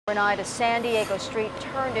Overnight, a San Diego street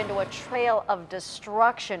turned into a trail of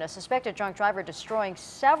destruction. A suspected drunk driver destroying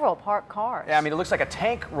several parked cars. Yeah, I mean, it looks like a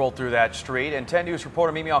tank rolled through that street. And 10 News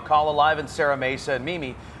reporter Mimi Alcala live in Serra Mesa. And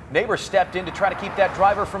Mimi, neighbors stepped in to try to keep that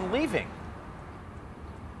driver from leaving.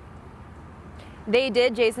 They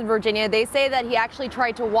did, Jason, Virginia. They say that he actually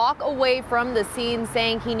tried to walk away from the scene,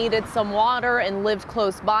 saying he needed some water and lived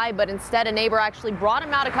close by, but instead a neighbor actually brought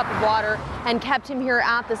him out a cup of water and kept him here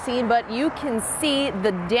at the scene. But you can see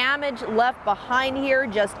the damage left behind here,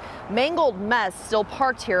 just mangled mess still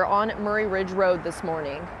parked here on Murray Ridge Road this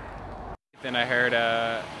morning. Then I heard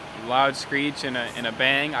a loud screech and a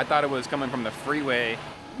bang. I thought it was coming from the freeway.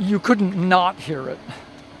 You couldn't not hear it.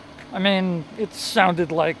 I mean, it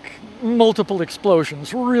sounded like multiple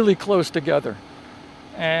explosions really close together.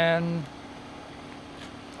 And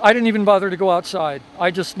I didn't even bother to go outside.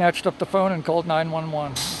 I just snatched up the phone and called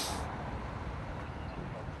 911.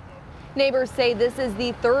 Neighbors say this is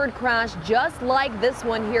the third crash just like this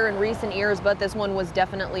one here in recent years, but this one was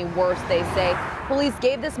definitely worse, they say. Police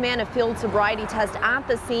gave this man a field sobriety test at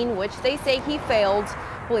the scene, which they say he failed.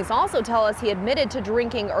 Police also tell us he admitted to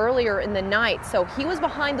drinking earlier in the night. So he was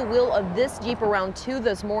behind the wheel of this Jeep around 2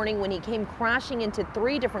 this morning when he came crashing into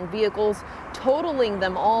 3 different vehicles, totaling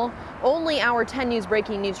them all. Only our 10 News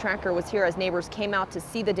breaking news tracker was here as neighbors came out to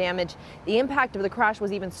see the damage. The impact of the crash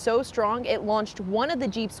was even so strong it launched one of the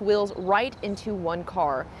Jeep's wheels right into one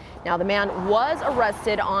car. Now the man was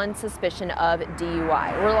arrested on suspicion of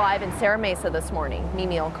DUI. We're live in Serra Mesa this morning.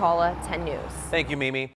 Mimi Alcala, 10 News. Thank you, Mimi.